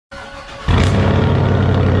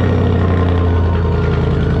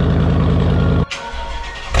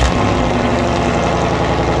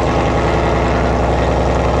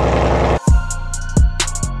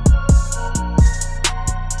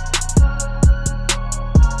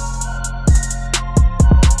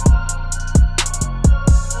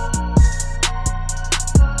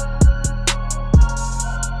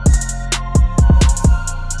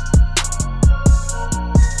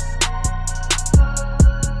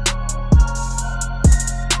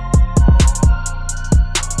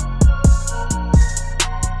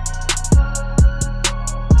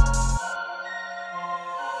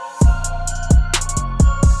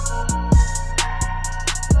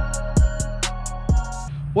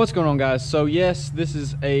What's going on, guys? So yes, this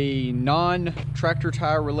is a non-tractor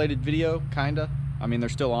tire related video, kinda. I mean, they're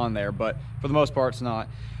still on there, but for the most part it's not.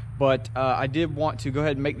 But I did want to go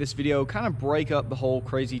ahead and make this video, kind of break up the whole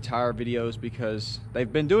crazy tire videos, because they've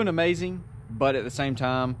been doing amazing, but at the same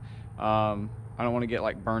time I don't want to get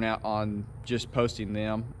like burnout on just posting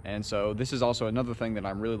them. And so this is also another thing that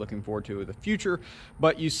I'm really looking forward to in the future.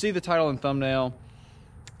 But you see the title and thumbnail,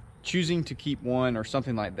 choosing to keep one or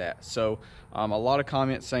something like that. So a lot of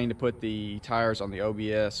comments saying to put the tires on the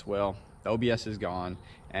OBS. Well, the OBS is gone,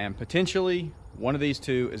 and potentially one of these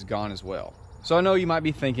two is gone as well. So I know you might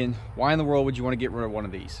be thinking, why in the world would you want to get rid of one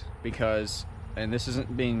of these? Because, and this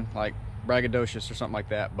isn't being like braggadocious or something like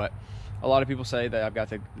that, but a lot of people say that I've got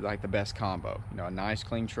the best combo. You know, a nice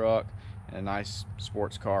clean truck and a nice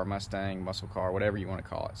sports car, Mustang, muscle car, whatever you want to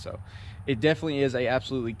call it. So it definitely is a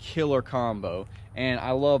absolutely killer combo, and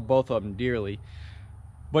I love both of them dearly.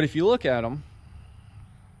 But if you look at them,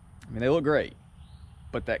 I mean, they look great,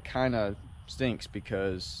 but that kind of stinks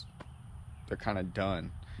because they're kind of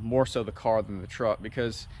done. More so the car than the truck,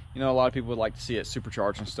 because, you know, a lot of people would like to see it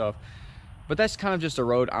supercharged and stuff, but that's kind of just a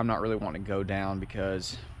road I'm not really wanting to go down,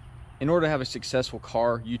 because in order to have a successful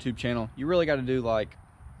car YouTube channel, you really got to do like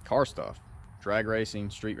car stuff, drag racing,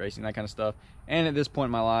 street racing, that kind of stuff. And at this point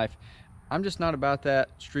in my life, I'm just not about that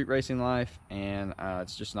street racing life, and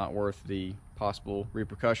it's just not worth the possible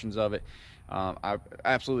repercussions of it. I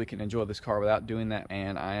absolutely can enjoy this car without doing that,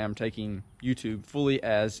 and I am taking YouTube fully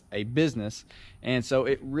as a business, and so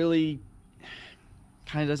it really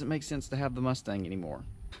kind of doesn't make sense to have the Mustang anymore.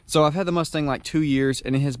 So I've had the Mustang like 2 years,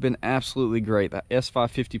 and it has been absolutely great. The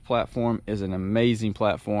S550 platform is an amazing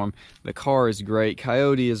platform. The car is great.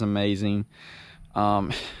 Coyote is amazing.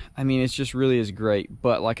 I mean, it's just really is great.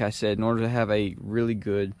 But like I said, in order to have a really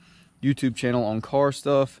good YouTube channel on car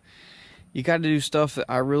stuff, you got to do stuff that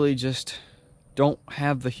I really just don't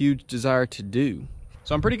have the huge desire to do.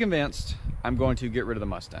 So I'm pretty convinced I'm going to get rid of the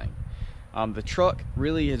Mustang. The truck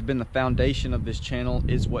really has been the foundation of this channel,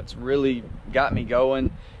 is what's really got me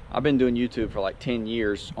going. I've been doing YouTube for like 10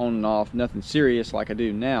 years on and off, nothing serious like I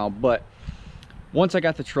do now, but once I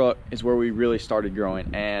got the truck is where we really started growing,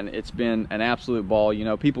 and it's been an absolute ball. You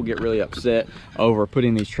know, people get really upset over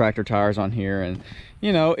putting these tractor tires on here, and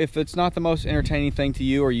you know, if it's not the most entertaining thing to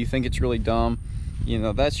you, or you think it's really dumb, you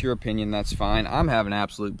know, that's your opinion, that's fine. I'm having an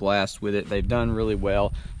absolute blast with it. They've done really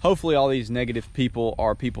well. Hopefully all these negative people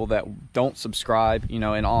are people that don't subscribe, you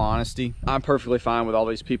know, in all honesty. I'm perfectly fine with all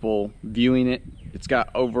these people viewing it. It's got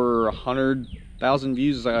over 100,000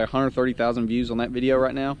 views. It's like 130,000 views on that video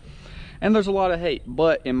right now. And there's a lot of hate,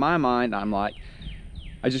 but in my mind, I'm like,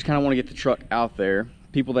 I just kind of want to get the truck out there.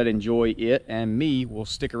 People that enjoy it and me will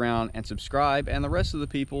stick around and subscribe, and the rest of the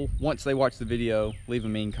people, once they watch the video, leave a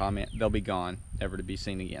mean comment, they'll be gone, never to be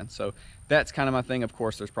seen again. So that's kind of my thing. Of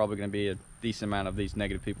course, there's probably going to be a decent amount of these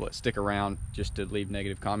negative people that stick around just to leave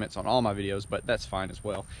negative comments on all my videos, but that's fine as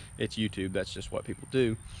well. It's YouTube, that's just what people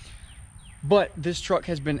do. But this truck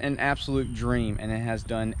has been an absolute dream, and it has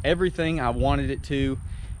done everything I wanted it to.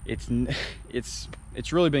 It's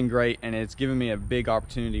really been great, and it's given me a big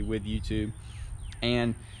opportunity with YouTube,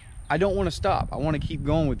 and I don't want to stop. I want to keep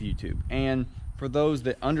going with YouTube. And for those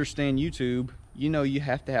that understand YouTube, you know, you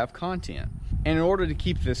have to have content, and in order to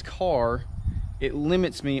keep this car, it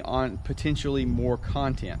limits me on potentially more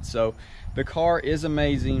content. So the car is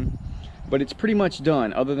amazing, but it's pretty much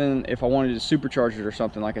done, other than if I wanted to supercharge it or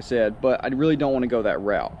something, like I said, but I really don't want to go that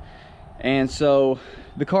route. And so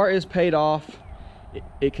the car is paid off.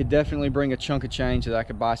 It could definitely bring a chunk of change that I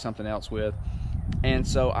could buy something else with. And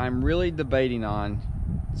so I'm really debating on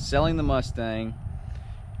selling the Mustang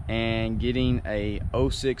and getting a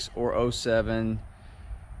 06 or 07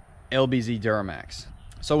 LBZ Duramax.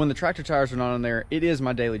 So when the tractor tires are not on there, it is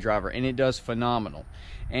my daily driver, and it does phenomenal.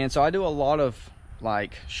 And so I do a lot of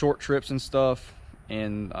like short trips and stuff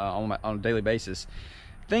on a daily basis,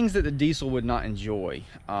 things that the diesel would not enjoy.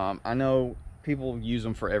 I know people use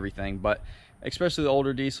them for everything, but especially the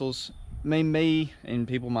older diesels, and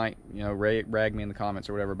people might, you know, rag me in the comments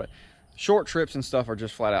or whatever, but short trips and stuff are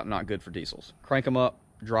just flat out not good for diesels. Crank them up,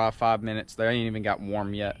 drive 5 minutes, they ain't even got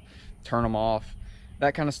warm yet, turn them off,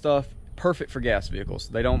 that kind of stuff. Perfect for gas vehicles,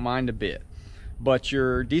 they don't mind a bit. But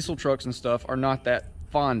your diesel trucks and stuff are not that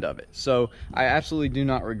fond of it. So I absolutely do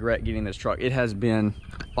not regret getting this truck. It has been,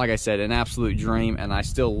 like I said, an absolute dream, and I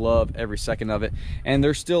still love every second of it, and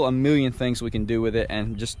there's still a million things we can do with it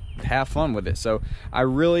and just have fun with it. So I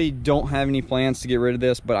really don't have any plans to get rid of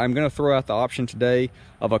this, but I'm going to throw out the option today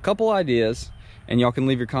of a couple ideas, and y'all can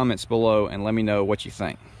leave your comments below and let me know what you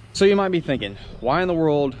think. So you might be thinking, why in the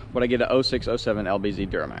world would I get a 06, 07 LBZ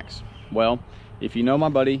Duramax? Well, if you know my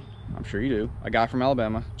buddy I'm sure you do, a guy from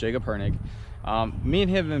Alabama, Jacob Hernig. Me and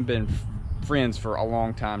him have been friends for a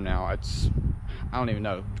long time now. It's, I don't even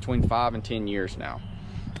know, between 5 and 10 years now.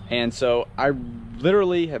 And so I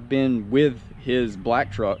literally have been with his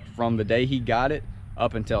black truck from the day he got it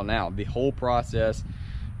up until now. The whole process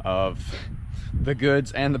of the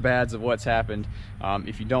goods and the bads of what's happened.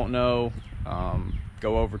 If you don't know,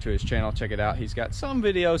 go over to his channel, check it out. He's got some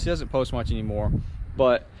videos. He doesn't post much anymore,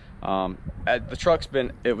 but the truck's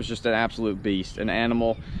been, it was just an absolute beast, an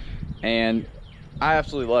animal, and I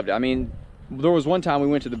absolutely loved it. I mean, there was one time we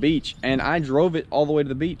went to the beach and I drove it all the way to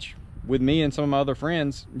the beach with me and some of my other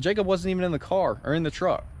friends. Jacob wasn't even in the car or in the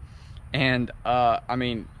truck. And I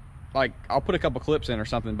mean, like, I'll put a couple clips in or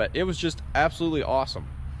something, but it was just absolutely awesome.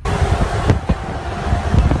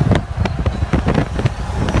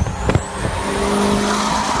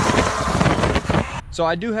 So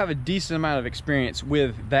I do have a decent amount of experience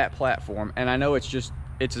with that platform, and I know it's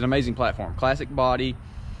an amazing platform. Classic body,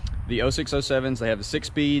 the 0607s, they have the 6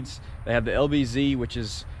 speeds, they have the LBZ, which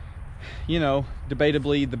is, you know,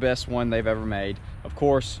 debatably the best one they've ever made. Of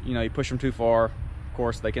course, you know, you push them too far, of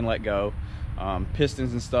course they can let go.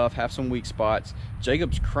 Pistons and stuff have some weak spots.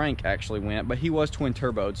 Jacob's crank actually went, but he was twin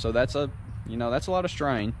turboed, so that's a, you know, that's a lot of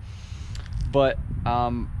strain. But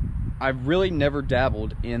I've really never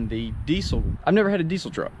dabbled in the diesel. I've never had a diesel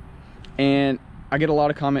truck, and I get a lot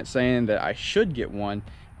of comments saying that I should get one,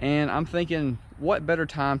 and I'm thinking, what better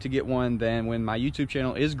time to get one than when my YouTube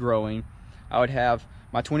channel is growing. I would have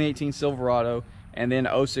my 2018 Silverado and then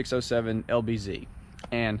 0607 LBZ,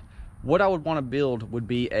 and what I would want to build would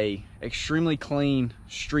be a extremely clean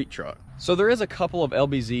street truck. So there is a couple of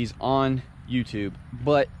LBZs on YouTube,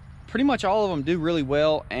 but pretty much all of them do really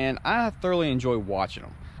well, and I thoroughly enjoy watching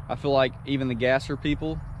them. I feel like even the gasser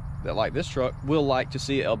people that like this truck will like to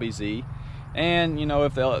see an LBZ. And, you know,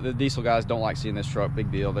 if the diesel guys don't like seeing this truck,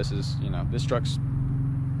 big deal. This is, you know, this truck's,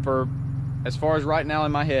 for as far as right now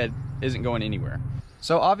in my head, isn't going anywhere.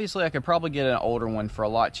 So obviously I could probably get an older one for a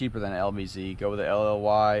lot cheaper than an LBZ, go with an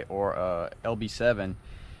LLY or a LB7.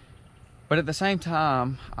 But at the same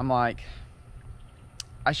time, I'm like,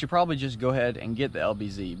 I should probably just go ahead and get the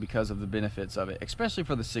LBZ because of the benefits of it, especially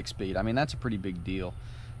for the 6-speed. I mean, that's a pretty big deal.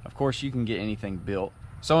 Of course, you can get anything built.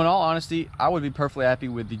 So in all honesty, I would be perfectly happy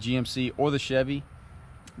with the GMC or the Chevy.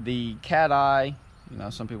 The Cat Eye, you know,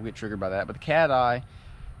 some people get triggered by that, but the Cat Eye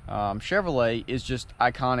Chevrolet is just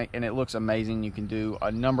iconic, and it looks amazing. You can do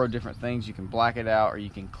a number of different things. You can black it out, or you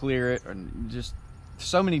can clear it, or just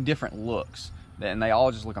so many different looks, and they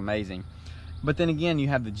all just look amazing. But then again, you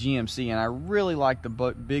have the GMC, and I really like the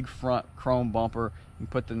big front chrome bumper. You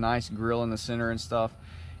put the nice grill in the center and stuff,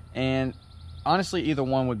 and honestly, either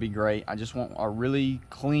one would be great. I just want a really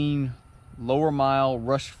clean, lower mile,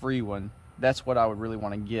 rush-free one. That's what I would really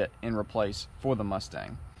want to get in replace for the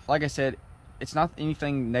Mustang. Like I said, it's not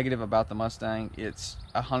anything negative about the Mustang. It's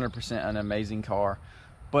 100% an amazing car.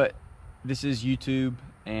 But this is YouTube,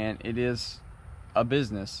 and it is a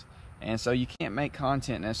business. And so you can't make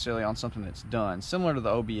content necessarily on something that's done. Similar to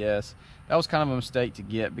the OBS, that was kind of a mistake to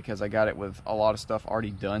get because I got it with a lot of stuff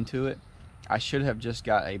already done to it. I should have just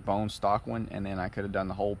got a bone stock one, and then I could have done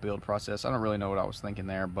the whole build process. I don't really know what I was thinking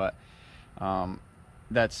there, but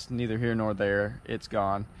that's neither here nor there. It's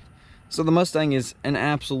gone. So the Mustang is an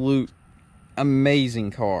absolute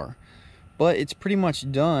amazing car, but it's pretty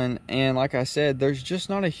much done. And like I said, there's just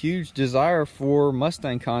not a huge desire for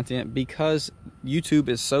Mustang content because YouTube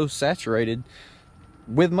is so saturated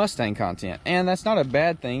with Mustang content, and that's not a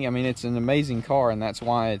bad thing. I mean, it's an amazing car, and that's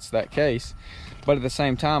why it's that case. But at the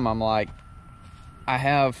same time, I'm like, I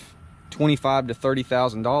have $25,000 to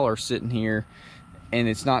 $30,000 sitting here, and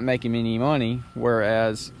it's not making me any money,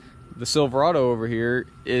 whereas the Silverado over here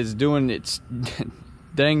is doing its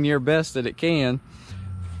dang near best that it can.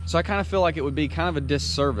 So I kind of feel like it would be kind of a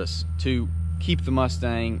disservice to keep the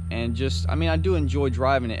Mustang and just, I mean, I do enjoy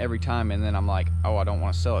driving it every time, and then I'm like, oh, I don't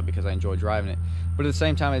want to sell it because I enjoy driving it. But at the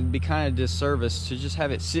same time, it'd be kind of a disservice to just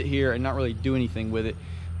have it sit here and not really do anything with it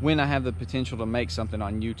when I have the potential to make something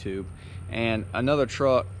on YouTube. And another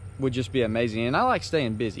truck would just be amazing. And I like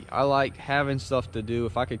staying busy. I like having stuff to do.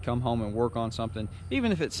 If I could come home and work on something,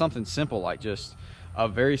 even if it's something simple like just a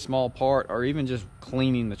very small part, or even just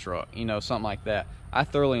cleaning the truck, you know, something like that. I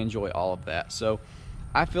thoroughly enjoy all of that. So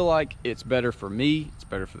I feel like it's better for me, it's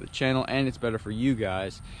better for the channel, and it's better for you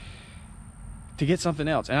guys to get something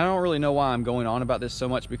else. And I don't really know why I'm going on about this so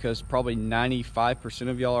much, because probably 95%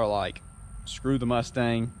 of y'all are like, screw the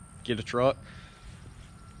Mustang, get a truck.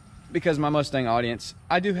 Because my Mustang audience,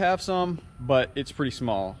 I do have some, but it's pretty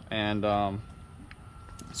small. And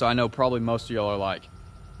so I know probably most of y'all are like,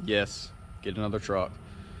 yes, get another truck.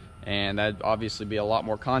 and that'd obviously be a lot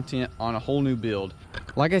more content on a whole new build.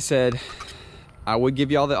 Like I said, I would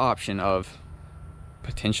give y'all the option of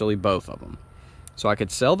potentially both of them. So I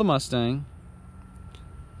could sell the Mustang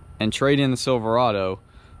and trade in the Silverado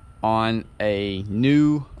on a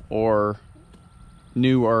new or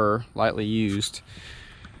newer, lightly used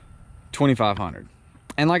 2500.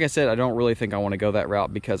 And like I said, I don't really think I want to go that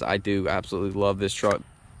route because I do absolutely love this truck.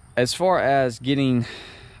 As far as getting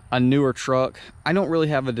a newer truck, I don't really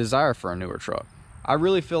have a desire for a newer truck. I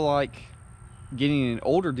really feel like getting an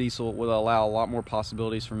older diesel would allow a lot more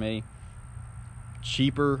possibilities for me.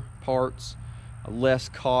 Cheaper parts, less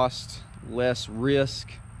cost, less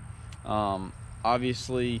risk.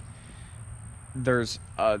 Obviously, there's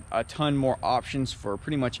a ton more options for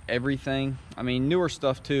pretty much everything. I mean, newer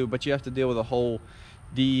stuff too, but you have to deal with a whole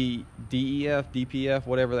DEF, DPF,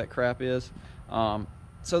 whatever that crap is.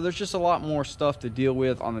 So there's just a lot more stuff to deal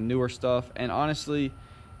with on the newer stuff. And honestly,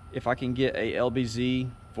 if I can get a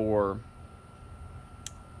LBZ for,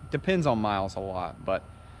 depends on miles a lot, but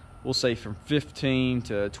we'll say from 15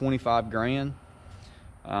 to 25 grand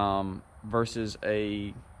versus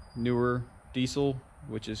a newer diesel,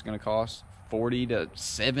 which is going to cost 40 to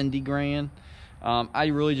 70 grand. I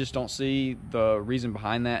really just don't see the reason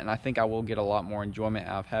behind that, and I think I will get a lot more enjoyment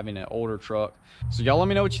out of having an older truck. So y'all let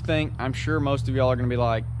me know what you think. I'm sure most of y'all are going to be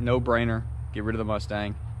like, no brainer, get rid of the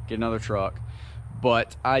Mustang, get another truck.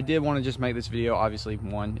 But I did want to just make this video. Obviously,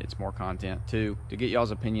 one, it's more content. Two, to get y'all's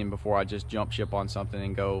opinion before I just jump ship on something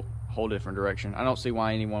and go a whole different direction. I don't see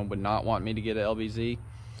why anyone would not want me to get an LBZ.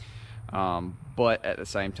 But at the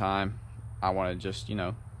same time, I want to just, you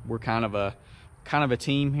know, we're kind of a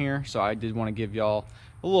team here, so I did want to give y'all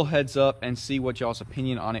a little heads up and see what y'all's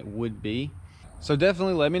opinion on it would be. So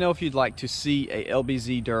definitely let me know if you'd like to see a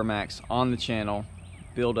LBZ Duramax on the channel,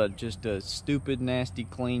 build just a stupid, nasty,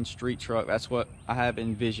 clean street truck. That's what I have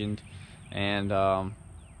envisioned, and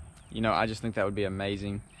you know, I just think that would be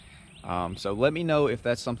amazing. So let me know if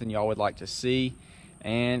that's something y'all would like to see.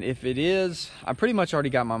 And if it is, I pretty much already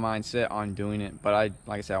got my mind set on doing it, but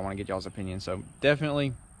like I said, I want to get y'all's opinion. So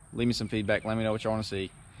definitely leave me some feedback. Let me know what y'all want to see,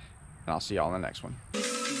 and I'll see y'all in the next one.